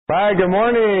Hi, good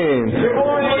morning. Good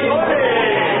morning.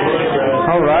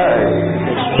 All right.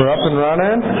 We're up and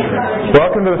running.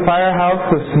 Welcome to the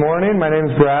Firehouse this morning. My name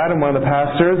is Brad. I'm one of the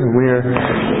pastors, and we are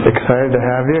excited to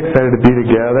have you, excited to be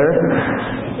together.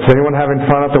 Is anyone having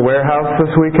fun at the warehouse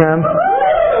this weekend?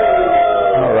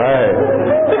 All right.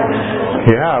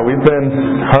 Yeah, we've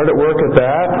been hard at work at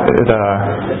that.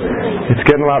 It's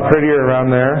getting a lot prettier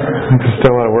around there. There's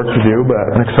still a lot of work to do, but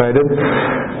I'm excited.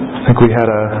 I think we had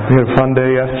a fun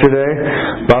day yesterday,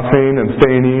 buffing and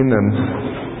staining and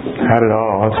had it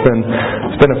all. It's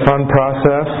been a fun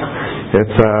process.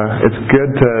 It's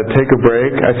good to take a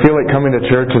break. I feel like coming to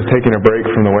church is taking a break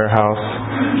from the warehouse.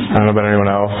 I don't know about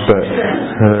anyone else, but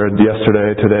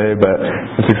yesterday, today, but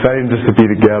it's exciting just to be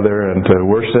together and to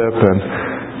worship. And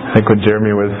I think when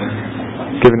Jeremy was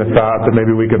giving a thought that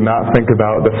maybe we could not think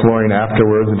about the flooring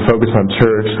afterwards and focus on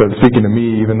church, so it's speaking to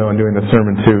me even though I'm doing the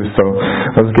sermon too, so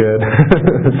that was good.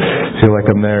 Feel like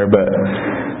I'm there, but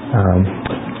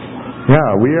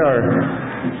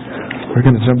we're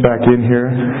going to jump back in here,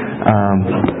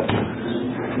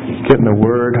 get in the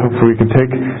Word. Hopefully we can take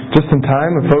just some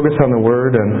time and focus on the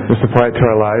Word and just apply it to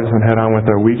our lives and head on with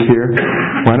our week here.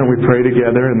 Why don't we pray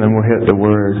together and then we'll hit the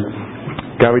Word.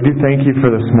 God, we do thank you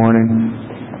for this morning.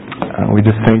 We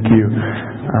just thank you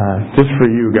just for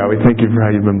you, God. We thank you for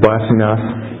how you've been blessing us,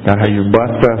 God, how you've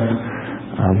blessed us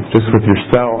just with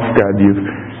yourself. God,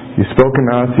 you've spoken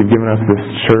to us. You've given us this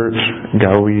church.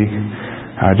 God, we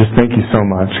just thank you so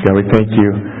much. God, we thank you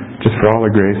just for all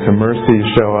the grace and mercy you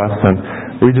show us. And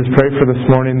we just pray for this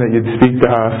morning that you'd speak to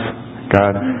us.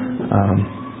 God,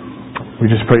 we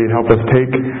just pray you'd help us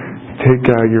take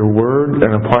your word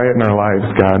and apply it in our lives,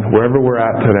 God, wherever we're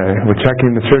at today. We're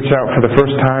checking the church out for the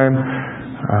first time.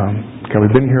 God,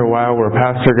 we've been here a while. We're a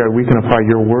pastor. God, we can apply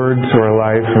your word to our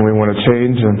life, and we want to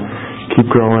change and keep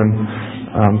growing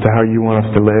to how you want us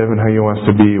to live and how you want us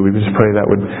to be. We just pray that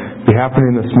would be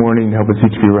happening this morning. Help us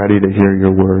each be ready to hear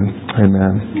your word.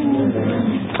 Amen.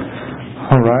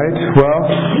 All right. Well,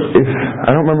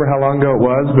 I don't remember how long ago it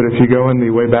was, but if you go in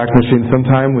the Wayback Machine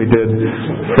sometime, we did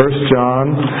 1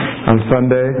 John on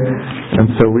Sunday, and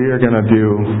so we are going to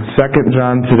do 2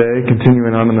 John today,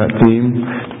 continuing on that theme.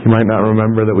 You might not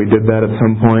remember that we did that at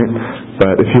some point,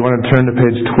 but if you want to turn to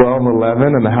page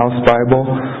 1211 in the House Bible,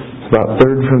 it's about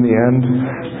third from the end,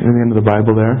 near the end of the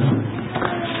Bible there.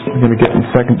 We're going to get in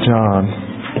 2 John.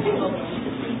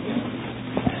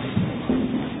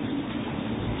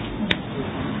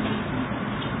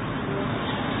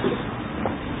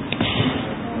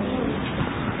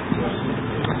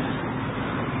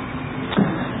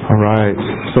 Right.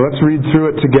 So let's read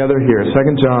through it together here.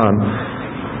 2 John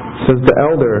says, "The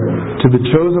elder to the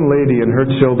chosen lady and her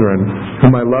children,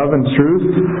 whom I love in truth,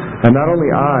 and not only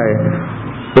I,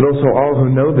 but also all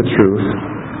who know the truth,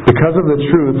 because of the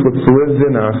truth which lives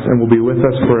in us and will be with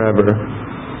us forever.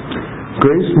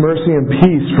 Grace, mercy, and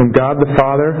peace from God the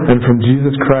Father and from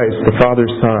Jesus Christ, the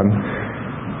Father's Son,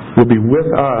 will be with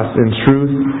us in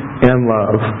truth and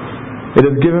love. It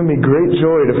has given me great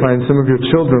joy to find some of your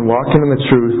children walking in the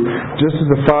truth, just as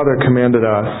the Father commanded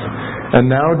us. And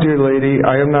now, dear lady,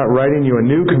 I am not writing you a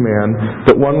new command,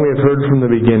 but one we have heard from the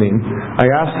beginning.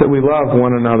 I ask that we love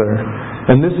one another.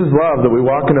 And this is love, that we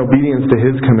walk in obedience to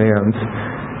His commands.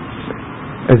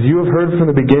 As you have heard from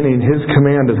the beginning, His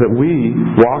command is that we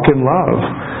walk in love.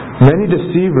 Many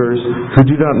deceivers who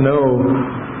do not know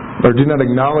or do not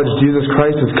acknowledge Jesus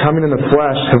Christ as coming in the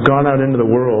flesh have gone out into the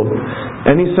world.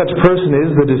 Any such person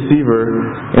is the deceiver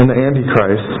and the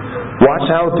Antichrist. Watch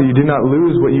out that you do not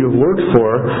lose what you have worked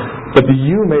for, but that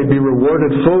you may be rewarded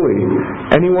fully.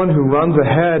 Anyone who runs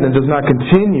ahead and does not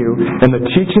continue in the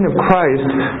teaching of Christ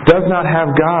does not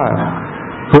have God.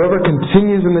 Whoever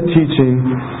continues in the teaching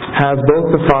has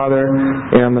both the Father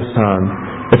and the Son.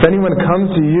 If anyone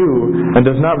comes to you and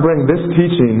does not bring this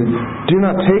teaching, do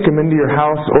not take him into your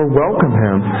house or welcome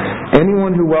him.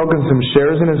 Anyone who welcomes him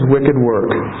shares in his wicked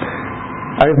work.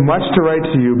 I have much to write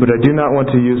to you, but I do not want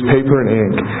to use paper and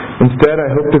ink. Instead, I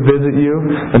hope to visit you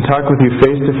and talk with you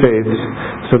face to face,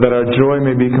 so that our joy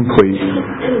may be complete.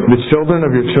 The children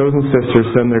of your chosen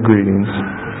sisters send their greetings."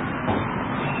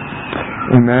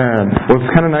 Amen. Well,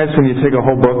 it's kind of nice when you take a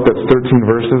whole book that's 13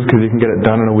 verses, because you can get it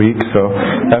done in a week, so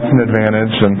that's an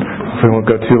advantage, and we won't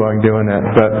go too long doing it.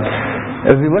 But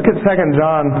as we look at 2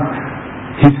 John,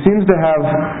 he seems to have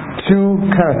two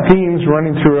kind of themes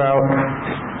running throughout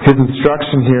his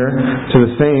instruction here to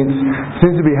the saints. It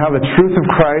seems to be how the truth of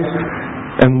Christ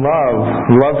and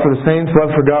love for the saints,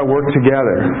 love for God, work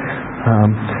together.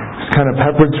 It's kind of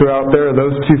peppered throughout there,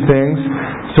 those two things.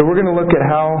 So we're going to look at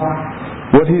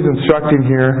what he's instructing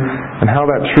here and how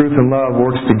that truth and love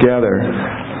works together.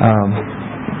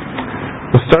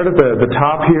 we'll start at the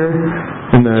top here,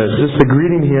 and just the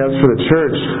greeting he has for the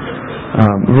church.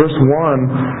 Verse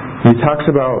 1, he talks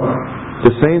about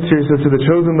the saints here. He says, "To the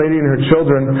chosen lady and her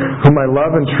children, whom I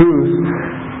love in truth,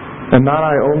 and not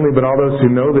I only, but all those who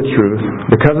know the truth,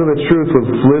 because of the truth which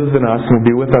lives in us and will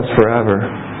be with us forever."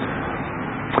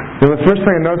 And the first thing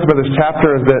I notice about this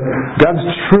chapter is that God's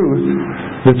truth,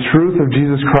 the truth of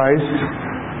Jesus Christ,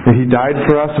 that He died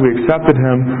for us, we accepted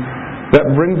Him,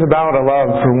 that brings about a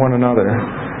love for one another.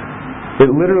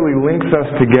 It literally links us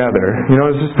together. I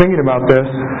was just thinking about this,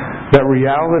 that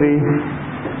reality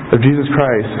of Jesus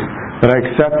Christ, that I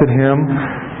accepted Him,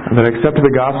 that I accepted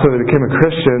the gospel, that I became a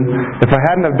Christian. If I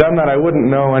hadn't have done that, I wouldn't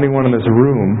know anyone in this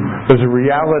room. There's a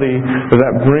reality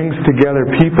that brings together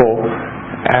people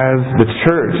as the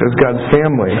church, as God's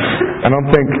family. I don't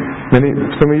think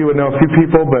some of you would know a few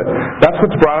people, but that's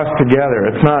what's brought us together.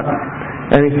 It's not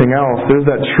anything else. There's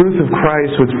that truth of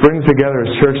Christ which brings together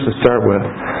His church to start with.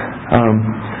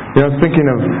 I was thinking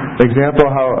of an example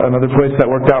of how another place that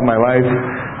worked out in my life,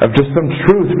 of just some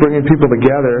truth bringing people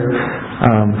together.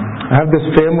 I have this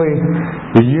family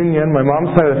reunion. My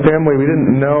mom's side of the family, we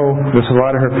didn't know there's a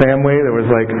lot of her family. There was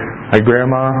like my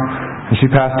grandma, and she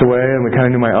passed away, and we kind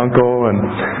of knew my uncle, and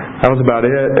that was about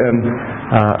it. And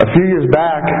a few years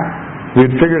back, we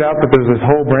had figured out that there's this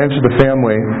whole branch of the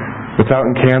family that's out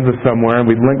in Kansas somewhere, and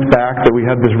we'd linked back that we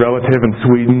had this relative in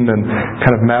Sweden and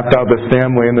kind of mapped out this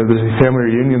family, and there's these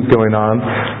family reunions going on.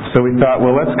 So we thought,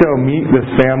 well, let's go meet this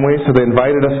family. So they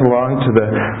invited us along to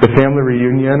the family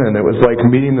reunion, and it was like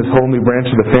meeting this whole new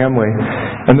branch of the family.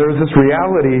 And there was this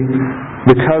reality,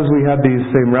 because we had these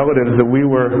same relatives, that we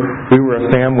were a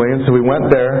family. And so we went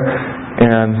there,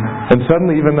 and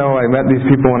suddenly, even though I met these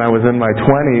people when I was in my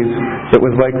 20s, it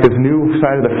was like this new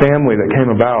side of the family that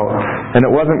came about. And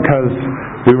it wasn't because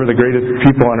we were the greatest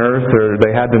people on earth, or they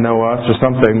had to know us or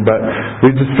something, but we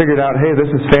just figured out, hey, this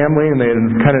is family, and they had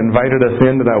kind of invited us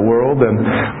into that world, and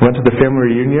went to the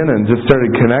family reunion and just started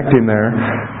connecting there.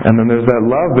 And then there's that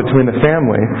love between the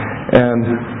family. And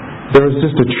there was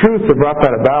just a truth that brought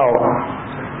that about.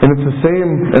 And it's the same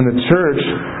in the church,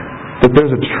 that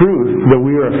there's a truth that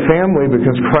we are a family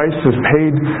because Christ has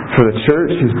paid for the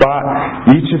church. He's bought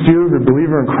each of you, the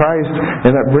believer in Christ,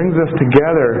 and that brings us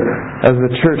together as the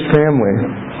church family.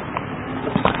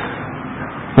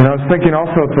 And I was thinking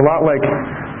also, it's a lot like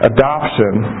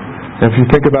adoption. If you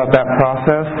think about that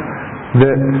process,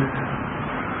 that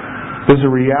there's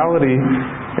a reality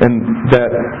and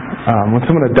that when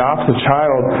someone adopts a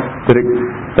child,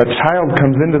 that child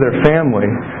comes into their family.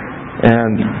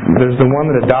 And there's the one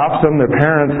that adopts them, their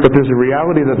parents, but there's a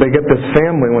reality that they get this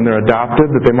family when they're adopted,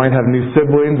 that they might have new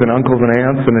siblings and uncles and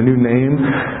aunts and a new name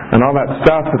and all that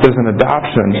stuff, that there's an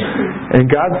adoption. And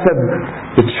God said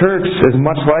the church is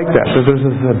much like that there's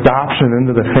this adoption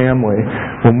into the family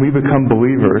when we become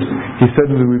believers. He said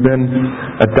that we've been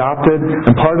adopted,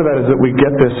 and part of that is that we get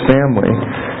this family.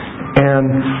 And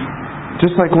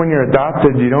just like when you're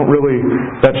adopted,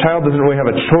 that child doesn't really have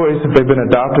a choice if they've been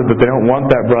adopted, that they don't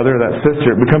want that brother or that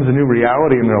sister. It becomes a new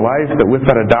reality in their life that with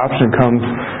that adoption comes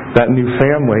that new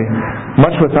family.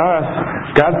 Much with us,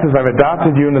 God says, I've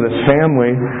adopted you into this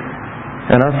family,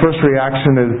 and our first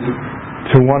reaction is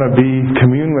to want to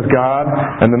commune with God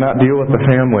and to not deal with the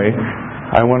family.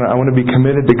 I want to be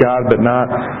committed to God, but not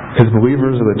His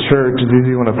believers or the church. It's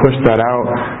easy to want to push that out.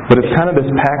 But it's kind of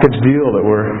this package deal that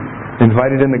we're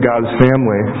invited into God's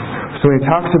family. So when He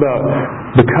talks about,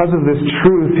 because of this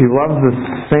truth, He loves the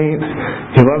saints,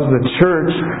 He loves the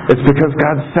church, it's because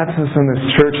God sets us in this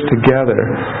church together.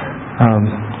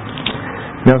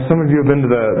 Some of you have been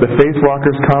to the Faith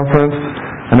Walkers Conference.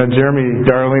 I know Jeremy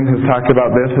Darling has talked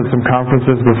about this at some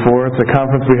conferences before. It's a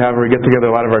conference we have where we get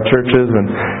together a lot of our churches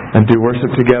and do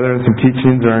worship together and some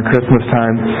teachings around Christmas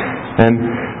time.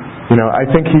 And I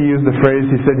think he used the phrase,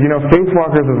 he said, Faith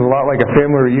Walkers is a lot like a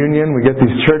family reunion. We get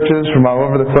these churches from all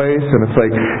over the place, and it's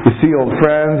like you see old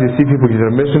friends, you see people you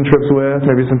did mission trips with,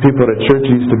 maybe some people at a church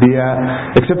you used to be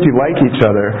at, except you like each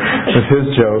other, was his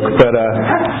joke. But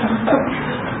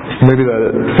maybe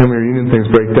the family reunion things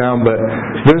break down, but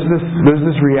there's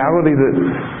this reality that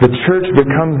the church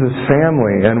becomes this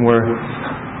family, and we're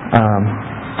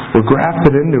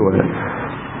grafted into it.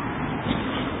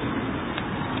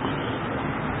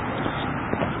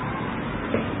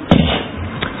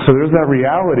 So there's that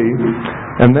reality,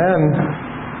 and then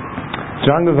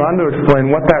John goes on to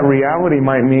explain what that reality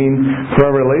might mean for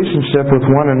our relationship with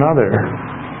one another.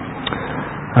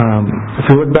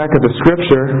 If you look back at the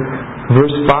Scripture,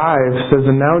 verse 5 says,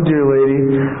 "And now, dear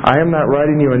lady, I am not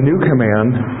writing you a new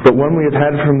command, but one we have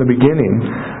had from the beginning.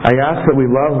 I ask that we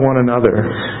love one another,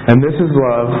 and this is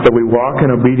love, that we walk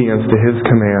in obedience to His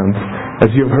commands. as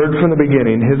you have heard from the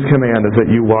beginning, His command is that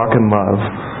you walk in love.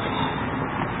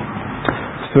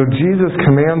 So Jesus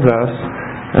commands us,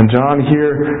 and John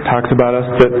here talks about us,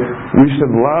 that we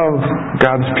should love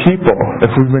God's people.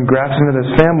 If we've been grafted into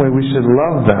this family, we should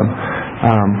love them.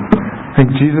 I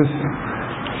think Jesus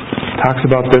talks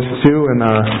about this too, and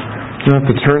you don't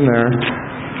have to turn there,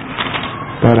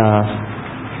 but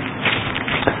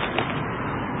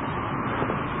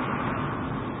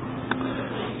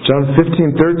John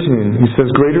 15:13, He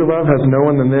says, "Greater love has no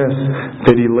one than this,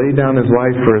 that He laid down His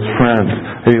life for His friends."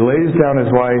 That He lays down His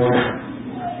life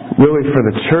really for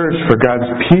the church, for God's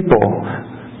people.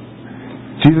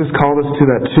 Jesus called us to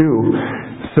that too.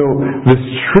 So this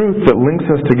truth that links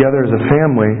us together as a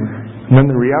family, and then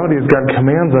the reality is God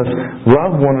commands us,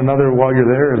 love one another while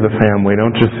you're there as a family.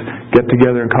 Don't just get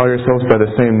together and call yourselves by the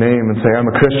same name and say, I'm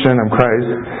a Christian, I'm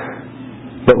Christ.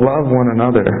 But love one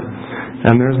another.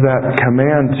 And there's that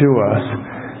command to us.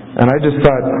 And I just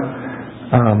thought,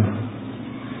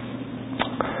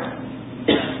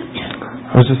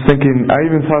 I was just thinking, I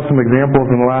even saw some examples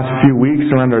in the last few weeks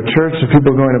around our church of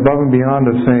people going above and beyond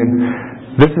of saying,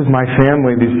 this is my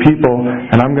family, these people,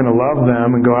 and I'm going to love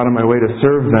them and go out of my way to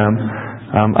serve them.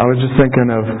 I was just thinking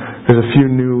of, there's a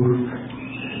few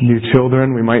new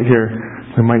children. We might hear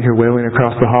wailing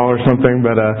across the hall or something,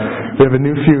 but we have a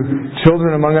few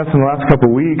children among us in the last couple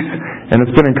of weeks, and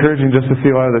it's been encouraging just to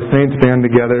see a lot of the saints band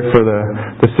together for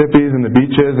the sippies and the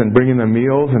beaches and bringing them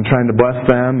meals and trying to bless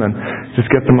them and just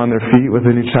get them on their feet with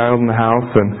a new child in the house.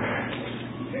 And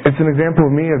it's an example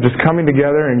of me of just coming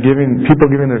together and giving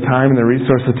their time and their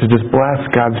resources to just bless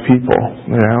God's people.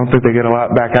 I don't think they get a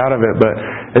lot back out of it, but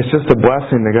it's just a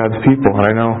blessing to God's people. And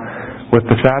I know with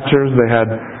the Thatchers, they had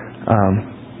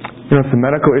some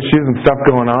medical issues and stuff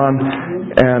going on,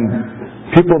 and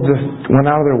people just went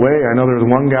out of their way. I know there was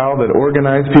one gal that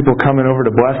organized people coming over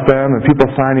to bless them, and people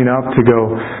signing up to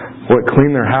go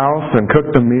clean their house and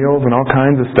cook them meals and all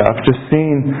kinds of stuff. Just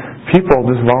seeing people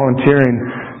just volunteering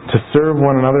to serve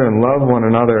one another and love one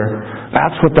another.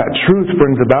 That's what that truth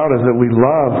brings about, is that we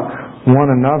love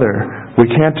one another.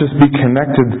 We can't just be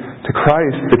connected to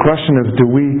Christ. The question is, do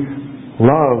we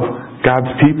love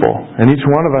God's people? And each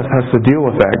one of us has to deal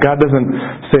with that. God doesn't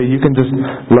say you can just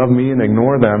love me and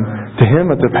ignore them. To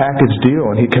Him, it's a package deal,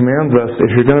 and He commands us, if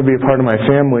you're going to be a part of my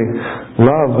family,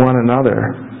 love one another.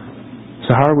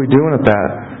 So how are we doing at that?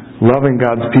 Loving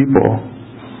God's people.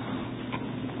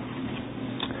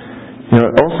 It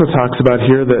also talks about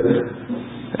here that,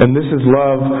 and this is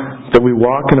love, that we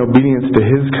walk in obedience to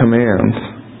His commands.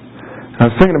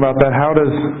 I was thinking about that. How does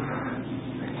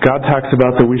God talks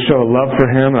about that we show love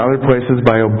for Him in other places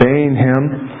by obeying Him,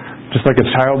 just like a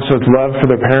child shows love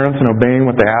for their parents and obeying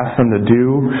what they ask them to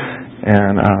do.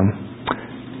 And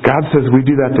God says we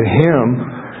do that to Him,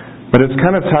 but it's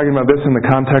kind of talking about this in the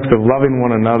context of loving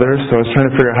one another. So I was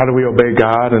trying to figure out, how do we obey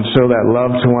God and show that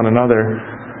love to one another?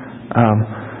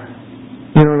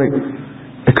 It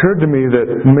occurred to me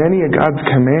that many of God's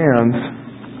commands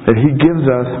that He gives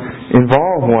us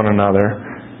involve one another.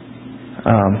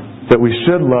 That we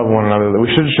should love one another, that we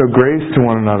should show grace to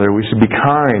one another, we should be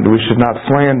kind, we should not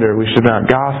slander, we should not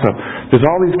gossip. There's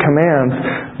all these commands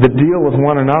that deal with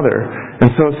one another.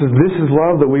 And so it says this is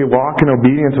love, that we walk in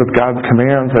obedience with God's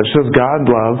commands. That shows God's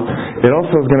love. It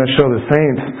also is going to show the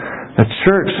saints, the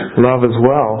church, love as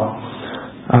well.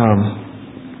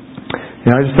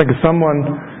 I just think of someone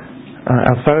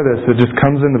outside of this that just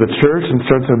comes into the church and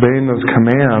starts obeying those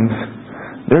commands.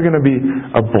 They're going to be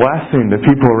a blessing to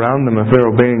people around them if they're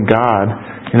obeying God.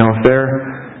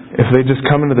 If they just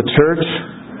come into the church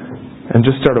and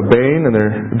just start obeying, and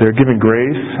they're giving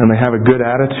grace, and they have a good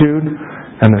attitude,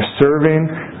 and they're serving,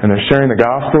 and they're sharing the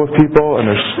gospel with people, and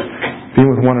they're being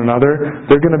with one another,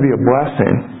 they're going to be a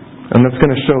blessing. And that's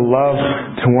going to show love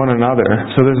to one another.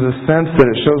 So there's a sense that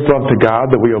it shows love to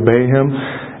God, that we obey Him.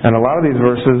 And a lot of these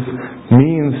verses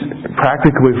means,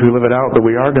 practically, if we live it out, that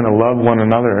we are going to love one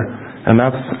another. And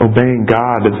that's obeying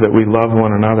God, is that we love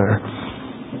one another.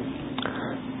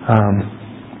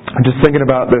 I'm just thinking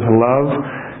about this love.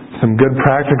 Some good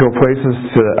practical places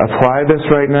to apply this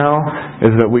right now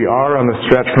is that we are on the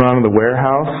stretch around the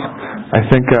warehouse. I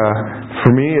think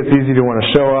for me, it's easy to want to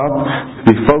show up,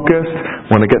 be focused,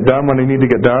 want to get done when I need to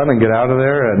get done, and get out of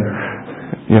there, and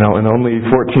in only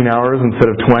 14 hours instead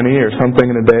of 20 or something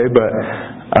in a day. But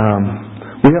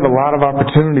we have a lot of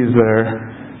opportunities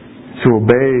there to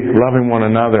obey loving one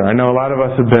another. I know a lot of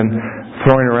us have been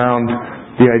throwing around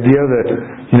the idea that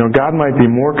God might be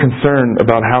more concerned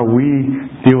about how we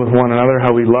deal with one another, how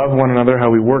we love one another,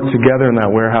 how we work together in that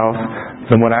warehouse,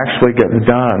 than what actually gets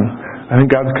done. I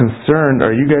think God's concerned,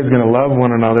 are you guys going to love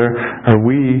one another? Are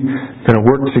we going to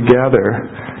work together?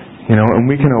 And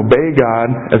we can obey God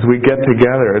as we get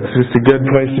together. It's just a good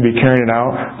place to be carrying it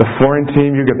out. The flooring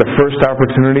team, you get the first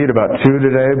opportunity at about 2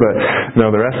 today, but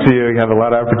the rest of you have a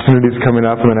lot of opportunities coming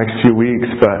up in the next few weeks.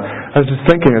 But I was just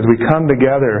thinking, as we come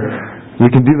together,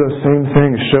 we can do those same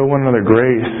things, show one another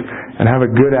grace, and have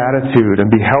a good attitude,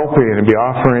 and be helping, and be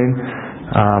offering,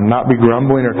 not be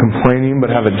grumbling or complaining,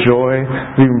 but have a joy,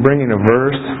 even bringing a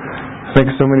verse. I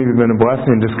think so many of you have been a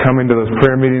blessing just coming to those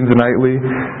prayer meetings nightly.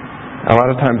 A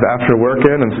lot of times after working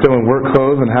and still in work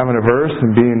clothes and having a verse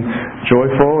and being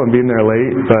joyful and being there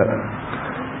late. But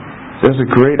there's a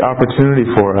great opportunity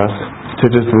for us to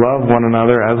just love one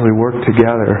another as we work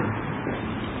together.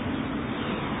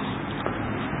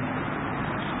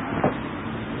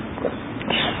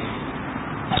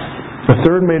 The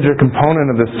third major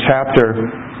component of this chapter,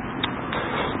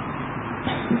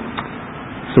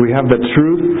 so we have the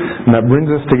truth, and that brings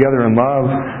us together in love.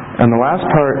 And the last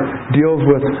part deals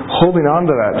with holding on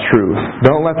to that truth.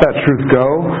 Don't let that truth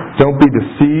go. Don't be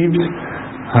deceived.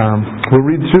 We'll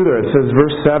read through there. It says,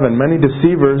 verse 7, many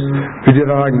deceivers who did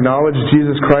not acknowledge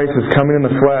Jesus Christ as coming in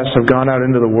the flesh have gone out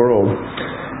into the world.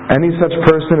 Any such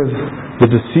person is the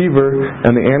deceiver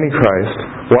and the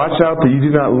Antichrist. Watch out that you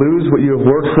do not lose what you have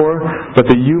worked for, but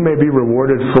that you may be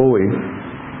rewarded fully.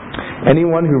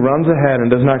 Anyone who runs ahead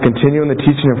and does not continue in the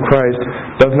teaching of Christ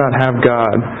does not have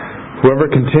God. Whoever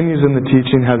continues in the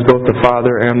teaching has both the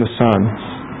Father and the Son.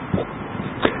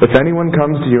 If anyone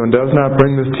comes to you and does not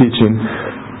bring this teaching,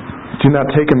 do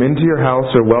not take him into your house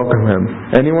or welcome him.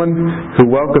 Anyone who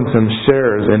welcomes him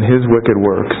shares in his wicked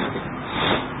works.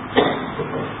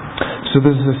 So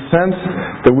there's a sense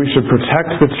that we should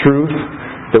protect the truth,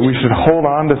 that we should hold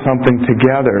on to something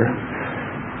together.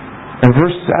 And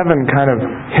verse 7 kind of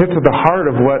hits at the heart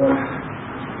of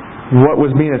what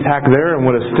was being attacked there and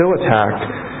what is still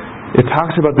attacked. It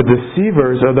talks about the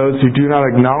deceivers are those who do not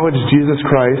acknowledge Jesus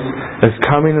Christ as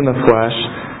coming in the flesh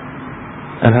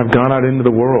and have gone out into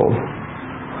the world.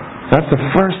 That's the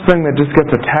first thing that just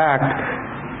gets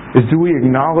attacked, is do we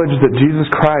acknowledge that Jesus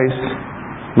Christ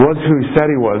was who He said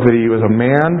He was, that He was a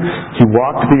man, He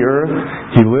walked the earth,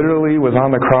 He literally was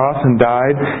on the cross and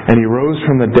died, and He rose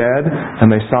from the dead,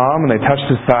 and they saw Him, and they touched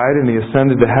His side, and He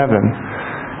ascended to heaven.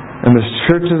 And there's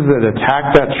churches that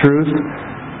attack that truth.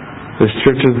 There's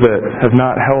churches that have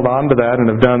not held on to that and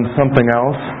have done something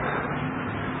else.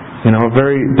 A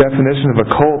very definition of a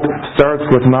cult starts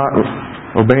with not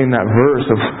obeying that verse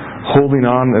of holding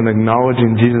on and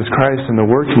acknowledging Jesus Christ and the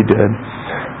work He did.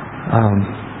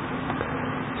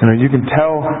 You can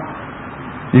tell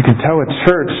a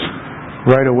church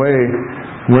right away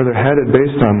where they're headed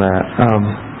based on that.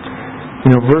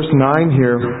 Verse 9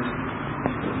 here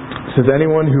says,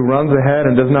 anyone who runs ahead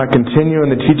and does not continue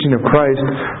in the teaching of Christ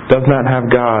does not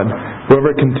have God.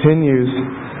 Whoever continues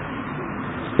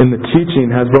in the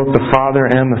teaching has both the Father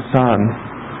and the Son.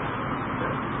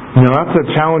 That's a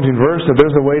challenging verse, that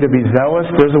there's a way to be zealous,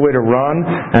 there's a way to run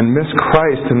and miss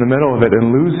Christ in the middle of it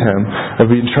and lose Him.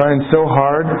 Of being trying so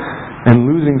hard and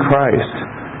losing Christ.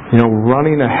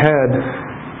 Running ahead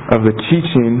of the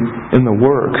teaching in the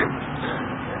work.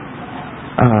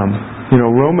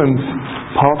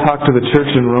 Paul talked to the church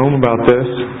in Rome about this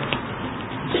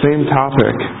same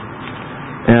topic,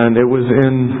 and it was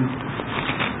in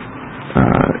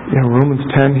Romans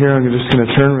 10 here. I'm just going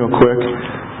to turn real quick.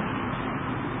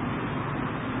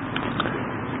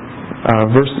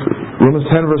 Romans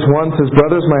 10 verse 1 says,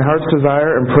 brothers, my heart's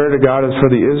desire and prayer to God is for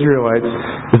the Israelites,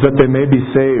 is that they may be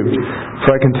saved.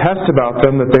 For I can test about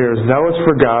them that they are zealous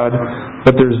for God,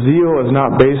 but their zeal is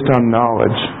not based on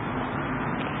knowledge.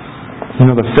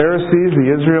 The Pharisees, the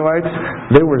Israelites,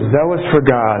 they were zealous for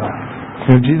God.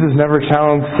 Jesus never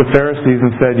challenged the Pharisees and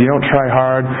said, you don't try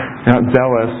hard, you're not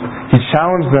zealous. He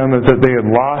challenged them as that they had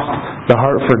lost the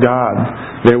heart for God.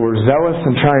 They were zealous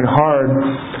and trying hard,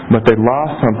 but they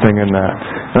lost something in that.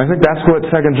 And I think that's what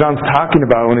 2 John's talking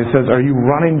about when he says, are you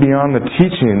running beyond the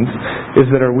teachings? Is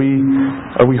that are we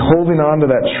holding on to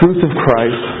that truth of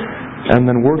Christ and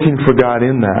then working for God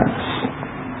in that?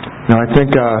 I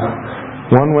think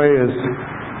one way is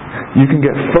you can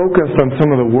get focused on some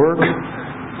of the work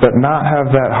but not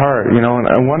have that heart.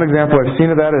 And one example I've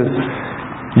seen of that is,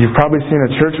 you've probably seen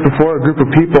a church before, a group of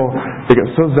people that get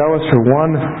so zealous for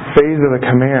one phase of the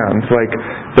commands, like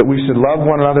that we should love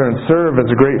one another and serve is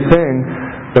a great thing,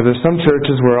 but there's some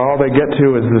churches where all they get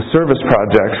to is the service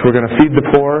projects. We're going to feed the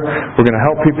poor, we're going to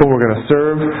help people, we're going to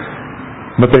serve,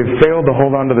 but they've failed to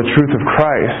hold on to the truth of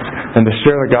Christ and to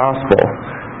share the gospel.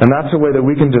 And that's a way that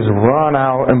we can just run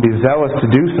out and be zealous to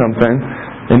do something,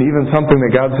 and even something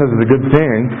that God says is a good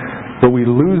thing, but we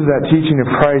lose that teaching of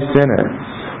Christ in it.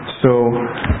 So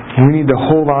we need to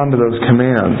hold on to those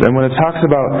commands. And when it talks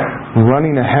about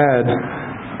running ahead,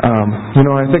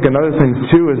 I think another thing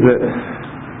too is that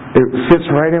it fits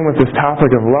right in with this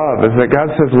topic of love, is that God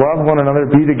says, love one another,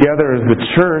 be together as the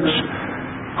church,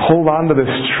 hold on to this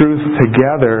truth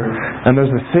together. And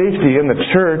there's a safety in the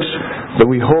church that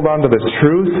we hold on to this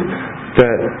truth,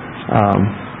 that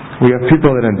we have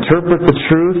people that interpret the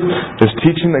truth. There's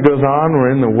teaching that goes on.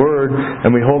 We're in the Word, and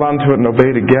we hold on to it and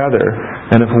obey together.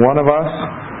 And if one of us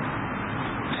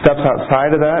steps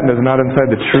outside of that and is not inside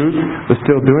the truth, but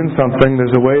still doing something,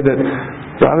 there's a way that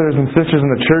brothers and sisters in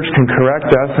the church can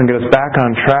correct us and get us back on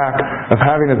track of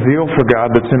having a zeal for God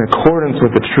that's in accordance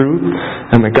with the truth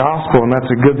and the gospel, and that's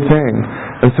a good thing.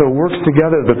 And so it works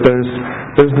together that there's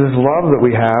this love that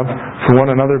we have for one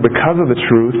another because of the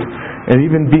truth, and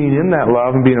even being in that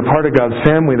love and being a part of God's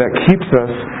family, that keeps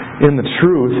us in the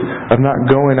truth of not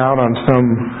going out on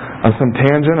some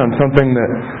tangent, on something that,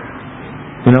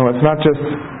 it's not just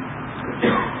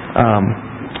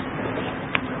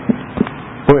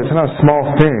it's not a small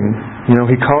thing.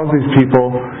 He calls these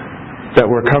people that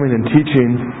were coming and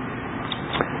teaching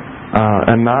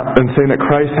and saying that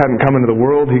Christ hadn't come into the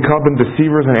world. He called them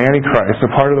deceivers and antichrists,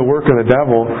 a part of the work of the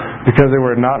devil, because they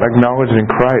were not acknowledging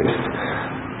Christ.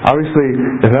 Obviously,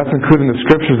 if that's included in the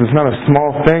Scriptures, it's not a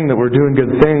small thing that we're doing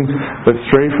good things, but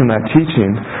stray from that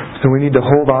teaching. So we need to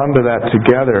hold on to that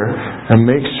together and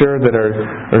make sure that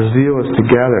our zeal is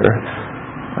together.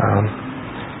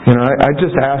 I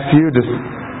just ask you, just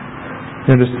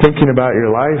thinking about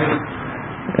your life,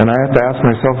 and I have to ask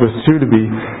myself this too, to be,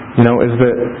 is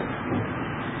that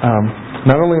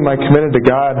not only am I committed to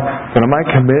God, but am I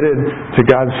committed to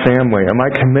God's family? Am I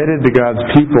committed to God's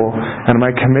people? And am I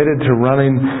committed to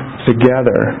running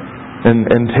together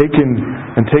and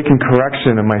taking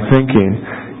correction in my thinking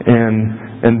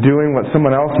and doing what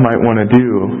someone else might want to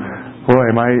do? Boy,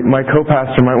 my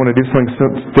co-pastor might want to do something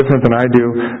different than I do.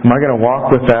 Am I going to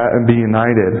walk with that and be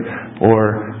united?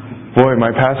 Or, boy, my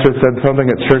pastor said something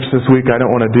at church this week I don't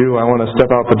want to do. I want to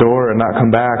step out the door and not come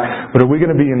back. But are we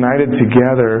going to be united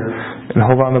together and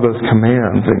hold on to those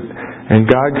commands? And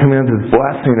God commands His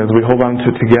blessing as we hold on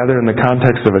to it together in the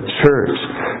context of a church.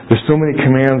 There's so many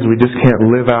commands we just can't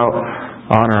live out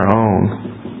on our own.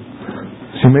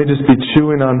 So you may just be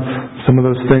chewing on some of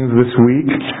those things this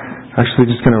week.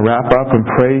 Actually just going to wrap up and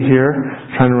pray here.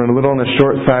 Trying to run a little on the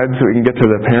short side so we can get to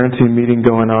the parenting meeting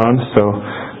going on. So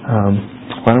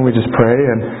why don't we just pray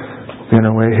and be on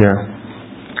our way here.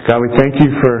 God, we thank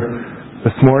You for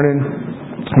this morning.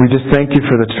 We just thank You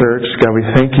for the church. God, we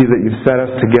thank You that You've set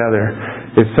us together.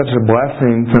 It's such a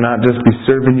blessing to not just be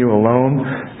serving You alone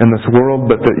in this world,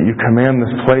 but that You command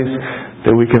this place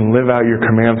that we can live out Your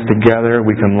commands together.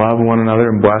 We can love one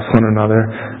another and bless one another.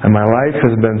 And my life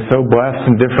has been so blessed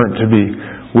and different to be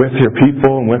with Your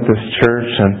people and with this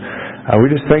church. And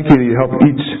we just thank You that You help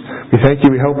each. We thank You.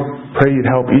 Pray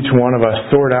You'd help each one of us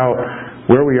sort out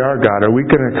where we are, God. Are we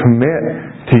going to commit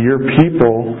to Your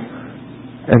people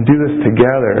and do this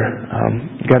together?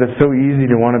 God, it's so easy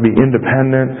to want to be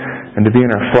independent and to be in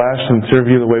our flesh and serve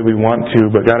You the way we want to.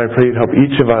 But God, I pray You'd help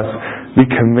each of us be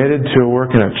committed to a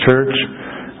work in a church.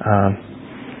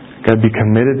 God, be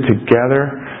committed together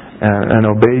and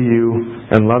obey You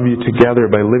and love You together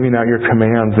by living out Your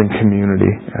commands in community.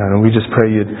 And we just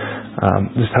pray You'd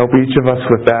just help each of us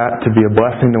with that, to be a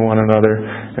blessing to one another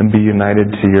and be united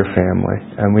to Your family.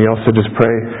 And we also just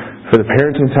pray for the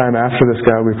parenting time after this,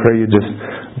 God. We pray You just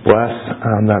bless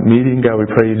that meeting. God, we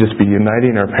pray You just be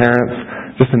uniting our parents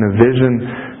just in a vision,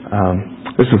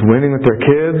 just with winning with their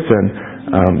kids,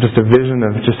 and just a vision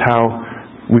of just how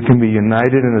we can be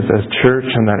united as church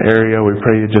in that area. We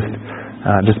pray You just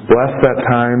bless that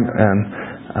time and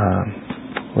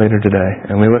later today.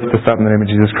 And we lift this up in the name of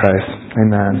Jesus Christ.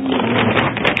 Amen.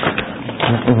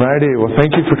 Alrighty. Well,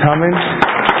 thank you for coming.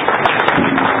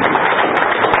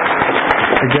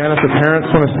 Again, if the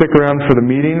parents want to stick around for the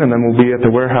meeting, and then we'll be at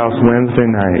the warehouse Wednesday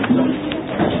night.